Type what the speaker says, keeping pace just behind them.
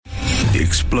the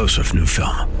explosive new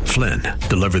film, Flynn,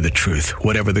 deliver the truth,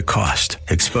 whatever the cost,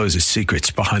 exposes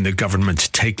secrets behind the government's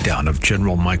takedown of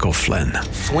General Michael Flynn.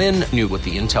 Flynn knew what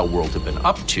the intel world had been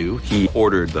up to. He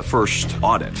ordered the first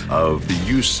audit of the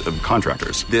use of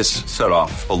contractors. This set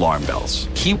off alarm bells.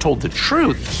 He told the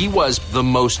truth. He was the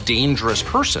most dangerous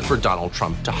person for Donald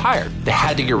Trump to hire. They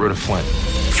had to get rid of Flynn.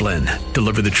 Flynn,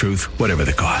 deliver the truth, whatever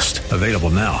the cost. Available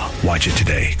now. Watch it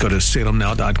today. Go to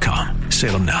salemnow.com.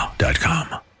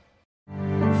 salemnow.com.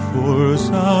 For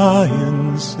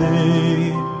Zion's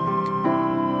sake,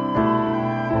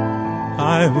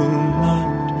 I will not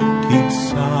keep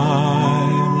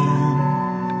silent.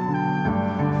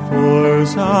 For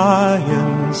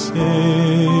Zion's sake,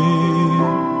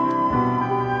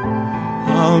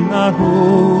 I'll not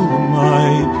hold my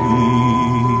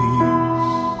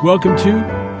peace. Welcome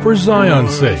to For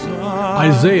Zion's Sake.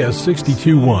 Isaiah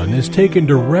 62:1 is taken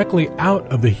directly out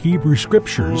of the Hebrew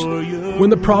Scriptures when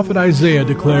the prophet Isaiah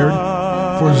declared,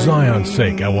 "For Zion's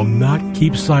sake I will not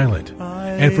keep silent,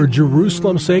 and for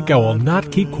Jerusalem's sake I will not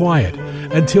keep quiet,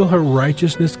 until her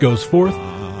righteousness goes forth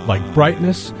like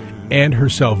brightness, and her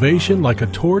salvation like a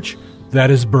torch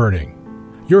that is burning."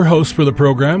 Your hosts for the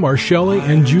program are Shelley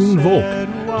and June Volk,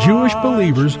 Jewish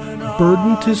believers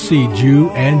burdened to see Jew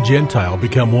and Gentile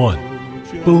become one.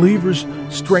 Believers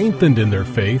strengthened in their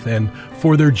faith, and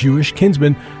for their Jewish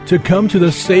kinsmen to come to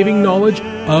the saving knowledge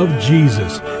of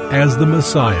Jesus as the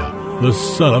Messiah, the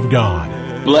Son of God.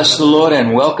 Bless the Lord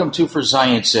and welcome to For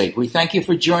Zion's Sake. We thank you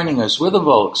for joining us. We're the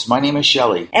Volks. My name is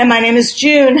Shelley. And my name is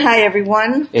June. Hi,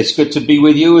 everyone. It's good to be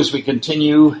with you as we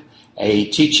continue a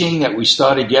teaching that we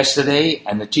started yesterday,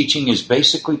 and the teaching is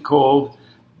basically called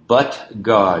But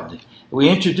God. We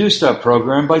introduced our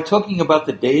program by talking about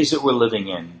the days that we're living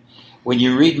in. When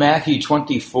you read Matthew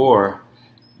 24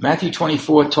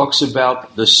 talks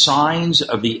about the signs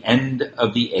of the end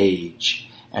of the age.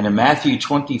 And in Matthew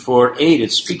 24:8,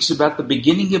 it speaks about the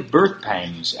beginning of birth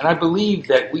pangs. And I believe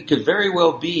that we could very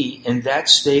well be in that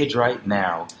stage right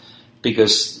now,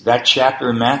 because that chapter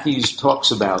in Matthew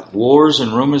talks about wars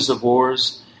and rumors of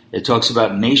wars. It talks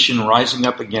about nation rising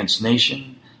up against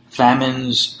nation,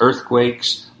 famines,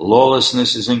 earthquakes,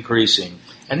 lawlessness is increasing.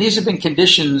 And these have been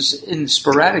conditions in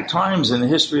sporadic times in the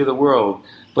history of the world.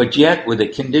 But yet, with the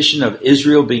condition of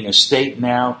Israel being a state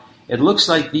now, it looks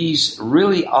like these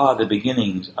really are the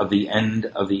beginnings of the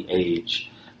end of the age.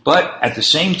 But at the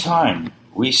same time,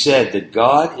 we said that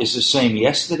God is the same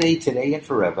yesterday, today, and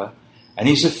forever. And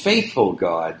He's a faithful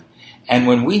God. And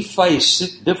when we face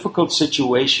difficult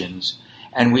situations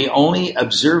and we only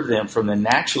observe them from the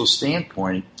natural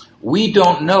standpoint, we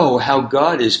don't know how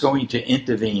God is going to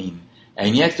intervene.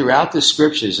 And yet throughout the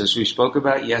Scriptures, as we spoke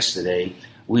about yesterday,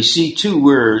 we see two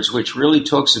words which really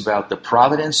talks about the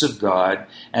providence of God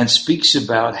and speaks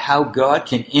about how God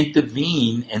can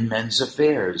intervene in men's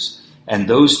affairs. And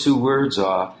those two words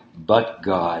are, but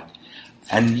God.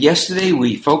 And yesterday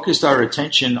we focused our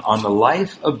attention on the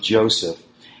life of Joseph.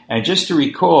 And just to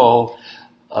recall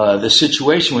the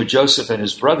situation with Joseph and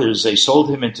his brothers, they sold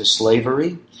him into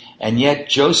slavery. And yet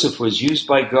Joseph was used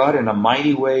by God in a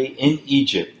mighty way in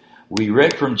Egypt. We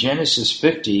read from Genesis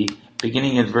 50,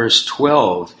 beginning in verse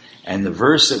 12, and the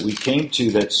verse that we came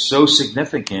to that's so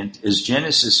significant is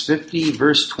Genesis 50,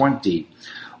 verse 20,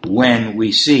 when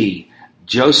we see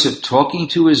Joseph talking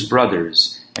to his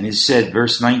brothers, and it said,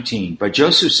 verse 19, "But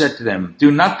Joseph said to them,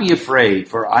 'Do not be afraid,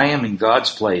 for I am in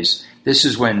God's place.'" This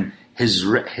is when his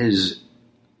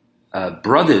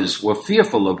brothers were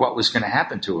fearful of what was going to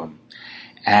happen to him.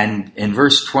 And in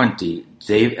verse 20,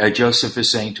 Joseph is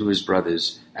saying to his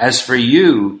brothers, "As for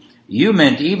you, you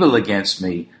meant evil against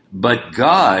me, but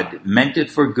God meant it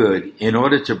for good in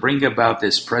order to bring about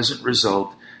this present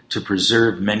result to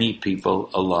preserve many people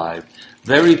alive."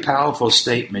 Very powerful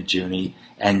statement, Junie.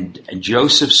 And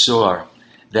Joseph saw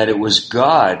that it was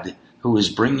God who was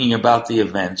bringing about the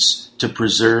events to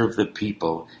preserve the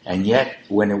people. And yet,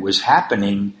 when it was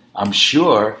happening, I'm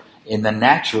sure in the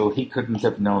natural, he couldn't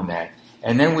have known that.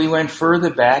 And then we went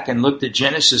further back and looked at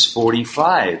Genesis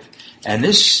 45. And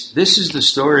this is the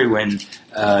story when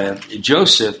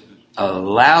Joseph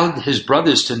allowed his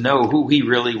brothers to know who he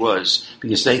really was,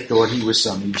 because they thought he was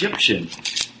some Egyptian.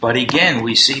 But again,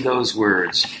 we see those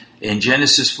words. In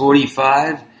Genesis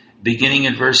 45, beginning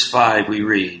in verse 5, we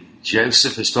read,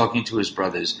 Joseph is talking to his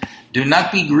brothers, "Do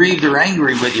not be grieved or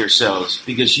angry with yourselves,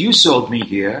 because you sold me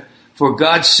here, for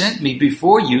God sent me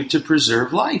before you to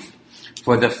preserve life.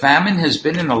 For the famine has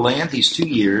been in the land these 2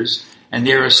 years, and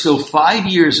there are still 5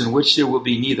 years in which there will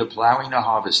be neither plowing nor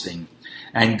harvesting.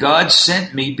 And God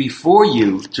sent me before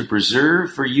you to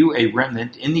preserve for you a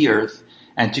remnant in the earth,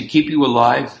 and to keep you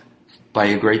alive by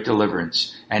a great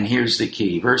deliverance. And here's the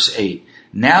key. Verse 8.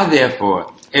 Now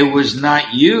therefore, it was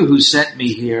not you who sent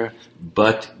me here,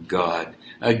 but God.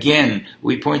 Again,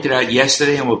 we pointed out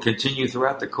yesterday and will continue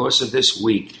throughout the course of this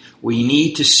week, we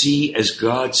need to see as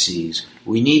God sees.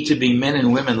 We need to be men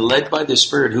and women led by the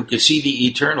Spirit who can see the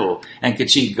eternal and can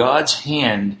see God's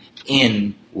hand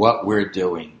in what we're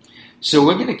doing. So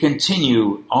we're going to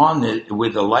continue on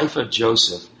with the life of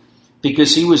Joseph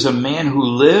because he was a man who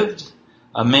lived,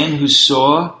 a man who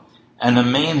saw, and a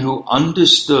man who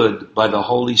understood by the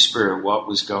Holy Spirit what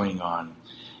was going on.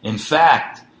 In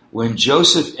fact, when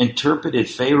Joseph interpreted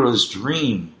Pharaoh's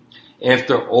dream,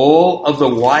 after all of the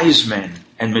wise men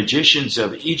and magicians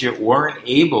of Egypt weren't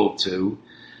able to,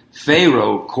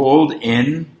 Pharaoh called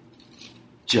in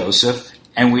Joseph,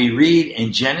 and we read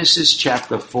in Genesis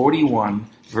chapter 41,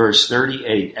 verse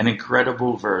 38, an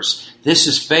incredible verse. This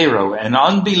is Pharaoh, an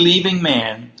unbelieving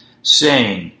man,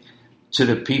 saying to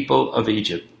the people of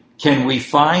Egypt, "Can we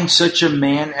find such a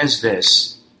man as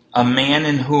this, a man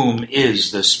in whom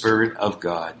is the Spirit of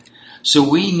God?" So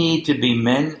we need to be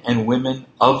men and women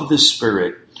of the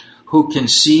Spirit who can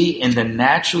see in the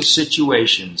natural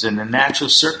situations, in the natural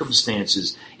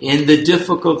circumstances, in the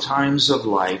difficult times of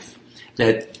life,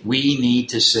 that we need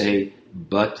to say,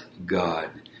 but God.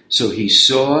 So he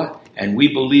saw, and we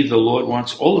believe the Lord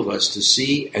wants all of us to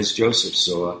see as Joseph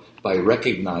saw by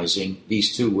recognizing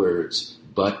these two words,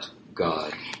 but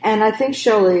God. And I think,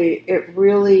 Shelley, it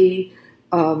really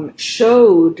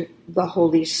showed the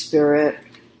Holy Spirit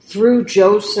through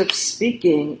Joseph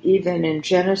speaking, even in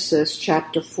Genesis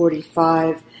chapter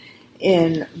 45,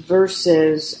 in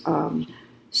verses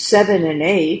 7 and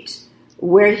 8,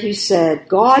 where he said,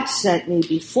 God sent me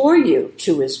before you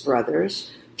to his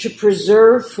brothers to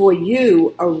preserve for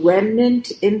you a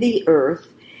remnant in the earth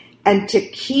and to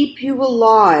keep you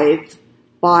alive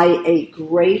by a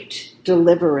great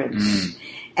deliverance.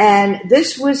 And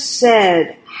this was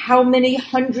said how many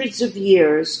hundreds of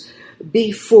years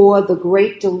before the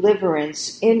great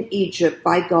deliverance in Egypt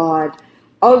by God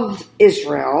of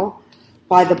Israel,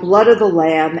 by the blood of the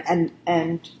Lamb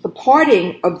and the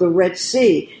parting of the Red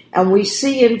Sea. And we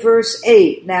see in verse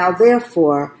 8, now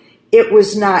therefore, it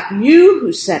was not you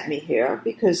who sent me here,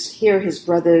 because here his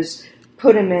brothers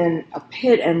put him in a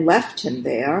pit and left him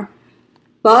there,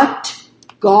 but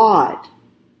God.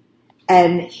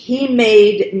 And he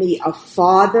made me a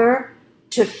father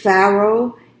to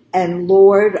Pharaoh and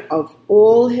Lord of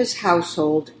all his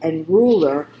household and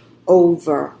ruler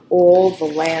over all the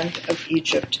land of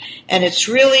Egypt. And it's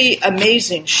really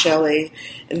amazing, Shelley,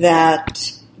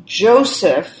 that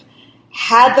Joseph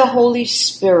had the Holy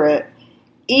Spirit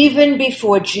even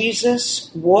before Jesus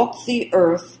walked the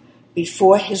earth,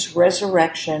 before his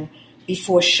resurrection,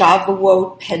 before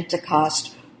Shavuot,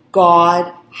 Pentecost.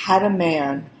 God had a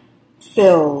man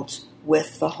filled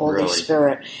with the Holy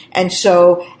Spirit. And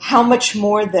so how much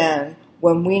more then,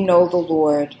 when we know the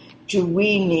Lord, do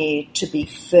we need to be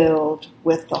filled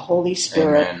with the Holy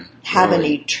Spirit, have an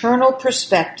eternal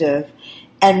perspective,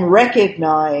 and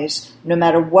recognize, no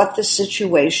matter what the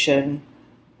situation,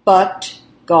 but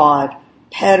God,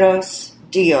 peros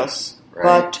Dios,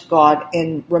 but God,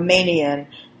 in Romanian,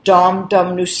 dom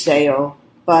Dumnezeu,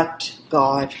 but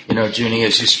God. You know, Junie,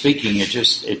 as you're speaking,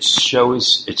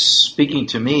 it's speaking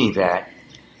to me that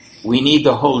we need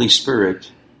the Holy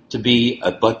Spirit to be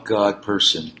a but God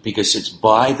person, because it's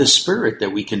by the Spirit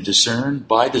that we can discern,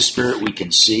 by the Spirit we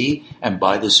can see, and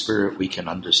by the Spirit we can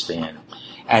understand.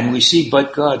 And we see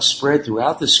but God spread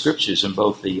throughout the Scriptures in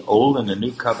both the Old and the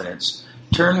New Covenants.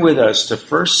 Turn with us to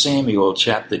 1 Samuel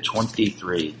chapter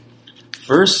 23.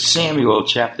 1 Samuel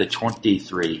chapter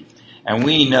 23. And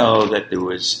we know that there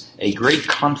was a great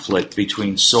conflict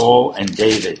between Saul and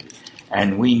David.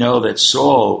 And we know that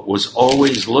Saul was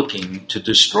always looking to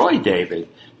destroy David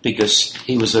because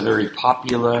he was a very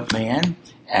popular man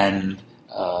and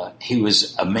he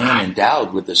was a man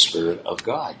endowed with the Spirit of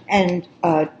God. And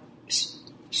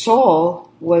Saul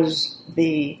was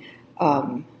the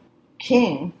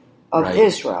king of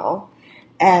Israel,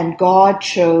 and God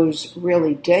chose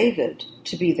really David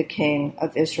to be the king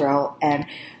of Israel. And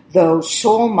though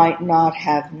Saul might not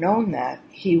have known that,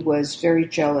 he was very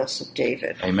jealous of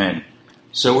David. Amen.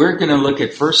 So we're going to look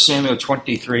at 1 Samuel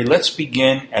 23. Let's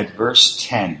begin at verse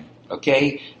 10,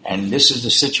 okay? And this is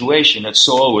the situation that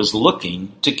Saul was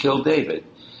looking to kill David.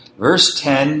 Verse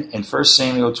 10 in 1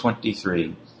 Samuel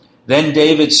 23. Then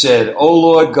David said, O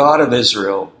Lord God of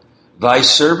Israel, thy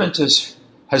servant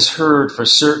has heard for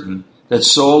certain that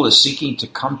Saul is seeking to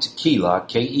come to Keilah,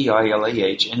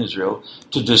 K-E-I-L-A-H, in Israel,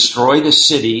 to destroy the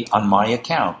city on my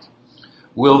account.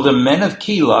 Will the men of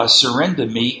Keilah surrender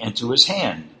me into his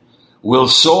hand? Will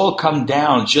Saul come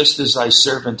down just as thy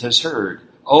servant has heard?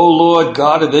 O Lord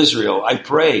God of Israel, I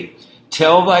pray,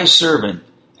 tell thy servant.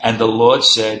 And the Lord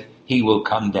said, he will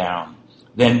come down.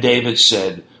 Then David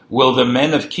said, will the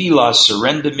men of Keilah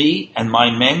surrender me and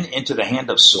my men into the hand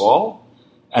of Saul?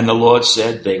 And the Lord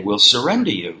said, they will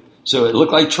surrender you. So it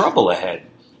looked like trouble ahead.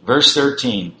 Verse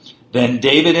 13, then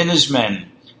David and his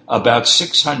men, about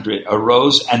 600,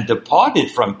 arose and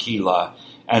departed from Keilah,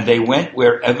 and they went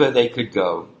wherever they could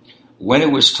go. When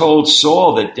it was told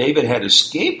Saul that David had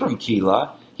escaped from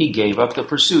Keilah, he gave up the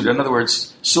pursuit. In other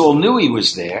words, Saul knew he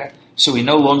was there, so he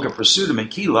no longer pursued him in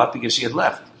Keilah because he had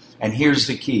left. And here's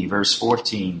the key, verse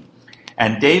 14.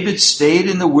 And David stayed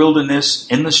in the wilderness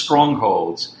in the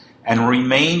strongholds and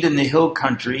remained in the hill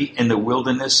country in the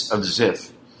wilderness of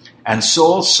Ziph. And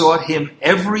Saul sought him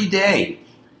every day.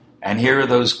 And here are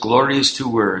those glorious two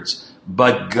words,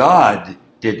 but God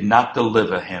did not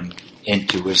deliver him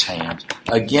into his hand.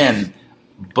 Again,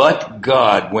 but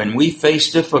God, when we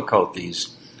face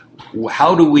difficulties,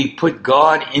 how do we put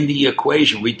God in the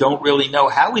equation? We don't really know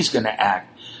how he's going to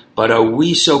act, but are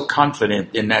we so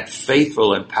confident in that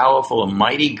faithful and powerful and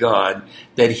mighty God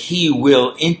that he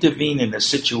will intervene in a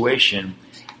situation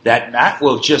that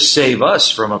will just save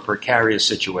us from a precarious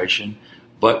situation,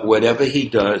 but whatever he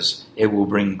does, it will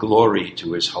bring glory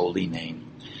to his holy name.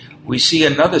 We see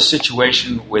another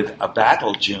situation with a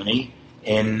battle, Junie,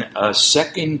 in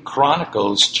 2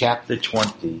 Chronicles chapter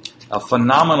 20, a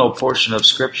phenomenal portion of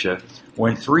Scripture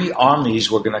when three armies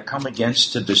were going to come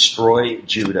against to destroy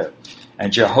Judah.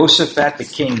 And Jehoshaphat the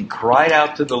king cried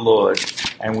out to the Lord,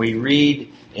 and we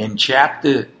read in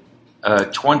chapter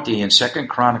 20 in 2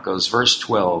 Chronicles, verse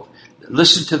 12,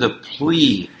 listen to the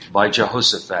plea by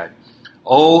Jehoshaphat.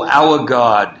 O our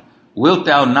God, wilt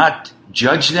thou not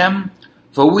judge them?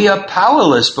 For we are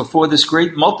powerless before this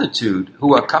great multitude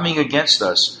who are coming against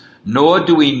us, nor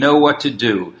do we know what to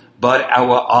do, but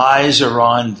our eyes are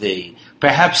on thee.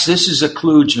 Perhaps this is a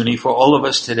clue, Junie, for all of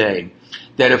us today,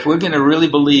 that if we're going to really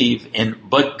believe in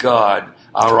but God,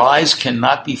 our eyes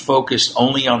cannot be focused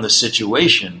only on the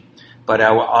situation, but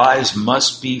our eyes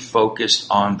must be focused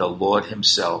on the Lord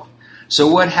himself. So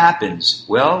what happens?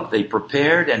 Well, they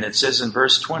prepared, and it says in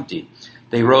verse 20,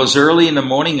 they rose early in the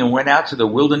morning and went out to the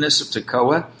wilderness of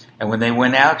Tekoa. And when they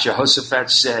went out, Jehoshaphat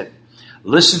said,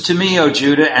 listen to me, O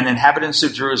Judah and inhabitants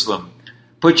of Jerusalem.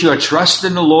 Put your trust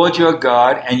in the Lord your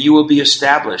God, and you will be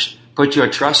established. Put your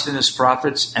trust in his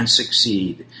prophets and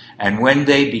succeed. And when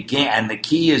they began, and the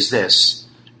key is this,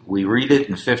 we read it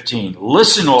in 15.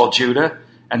 Listen, all Judah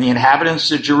and the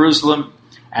inhabitants of Jerusalem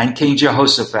and King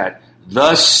Jehoshaphat.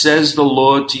 Thus says the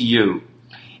Lord to you,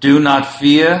 do not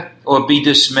fear or be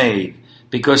dismayed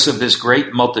because of this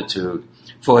great multitude,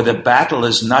 for the battle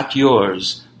is not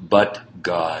yours, but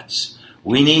God's.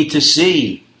 We need to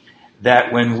see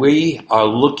that when we are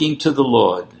looking to the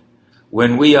Lord,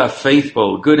 when we are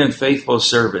faithful, good and faithful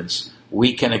servants,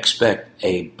 we can expect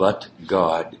a but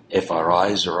God if our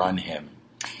eyes are on him.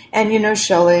 And you know,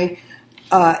 Shelley,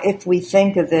 if we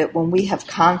think of it, when we have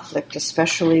conflict,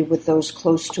 especially with those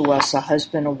close to us, a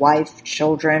husband, a wife,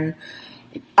 children,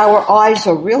 our eyes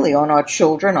are really on our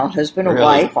children, our husband or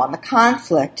wife, on the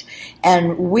conflict.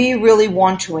 And we really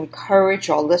want to encourage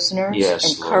our listeners,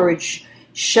 encourage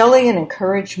Shelley and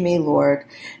encourage me, Lord,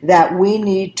 that we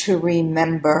need to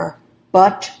remember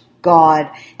but God,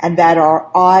 and that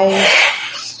our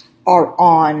eyes are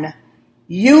on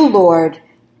you, Lord,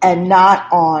 and not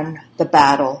on the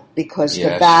battle, because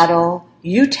the battle,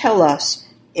 you tell us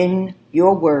in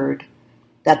your word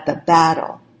that the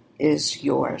battle is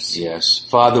yours. Yes.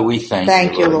 Father, we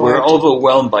thank you, Lord. We're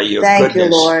overwhelmed by your goodness. Thank you,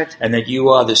 Lord. And that you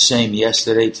are the same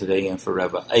yesterday, today, and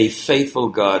forever. A faithful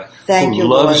God who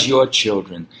loves your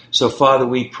children. So, Father,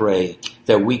 we pray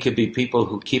that we could be people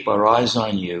who keep our eyes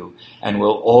on you and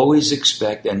will always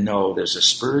expect and know there's a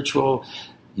spiritual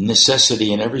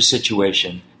necessity in every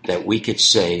situation that we could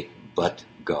say, but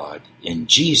God. In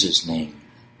Jesus' name.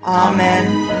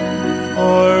 Amen.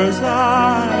 For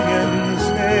Zion's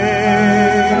sake.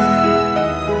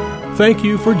 Thank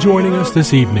you for joining us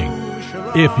this evening.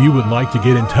 If you would like to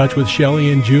get in touch with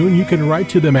Shelley and June, you can write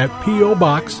to them at P.O.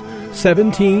 Box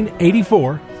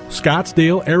 1784,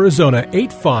 Scottsdale, Arizona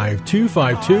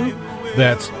 85252.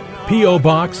 That's P.O.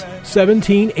 Box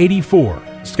 1784,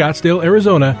 Scottsdale,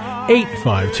 Arizona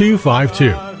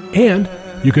 85252. And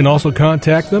you can also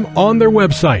contact them on their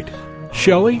website,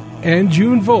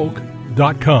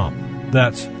 ShelleyandJuneVolk.com.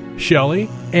 That's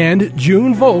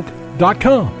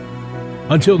ShelleyandJuneVolk.com.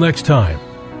 Until next time,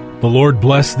 the Lord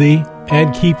bless thee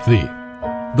and keep thee.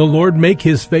 The Lord make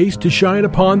his face to shine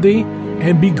upon thee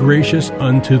and be gracious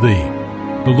unto thee.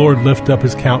 The Lord lift up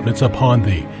his countenance upon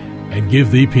thee and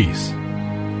give thee peace.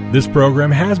 This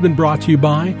program has been brought to you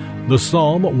by the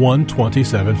Psalm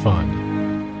 127 Fund.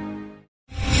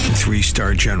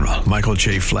 3-star General Michael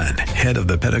J. Flynn, head of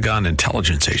the Pentagon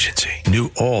Intelligence Agency, knew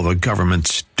all the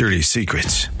government's dirty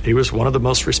secrets. He was one of the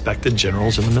most respected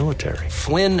generals in the military.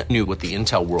 Flynn knew what the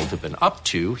intel world had been up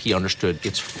to. He understood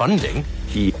its funding.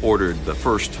 He ordered the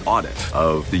first audit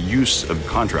of the use of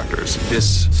contractors.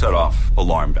 This set off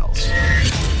alarm bells.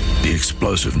 The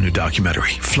explosive new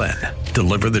documentary, Flynn,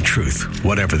 Deliver the Truth,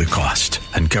 Whatever the Cost,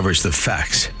 uncovers the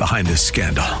facts behind this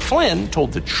scandal. Flynn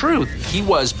told the truth. He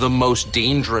was the most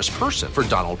dangerous person for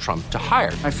Donald Trump to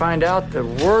hire. I find out the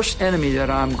worst enemy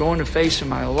that I'm going to face in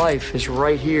my life is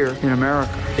right here in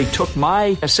America. They took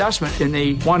my assessment and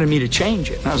they wanted me to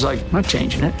change it. And I was like, I'm not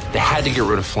changing it. They had to get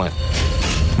rid of Flynn.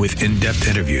 With in-depth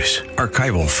interviews,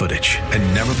 archival footage,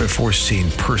 and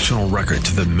never-before-seen personal records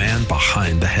of the man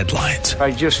behind the headlines.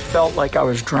 I just felt like I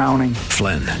was drowning.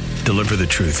 Flynn, Deliver the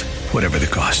Truth, Whatever the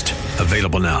Cost.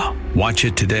 Available now. Watch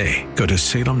it today. Go to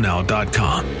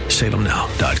salemnow.com.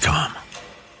 salemnow.com.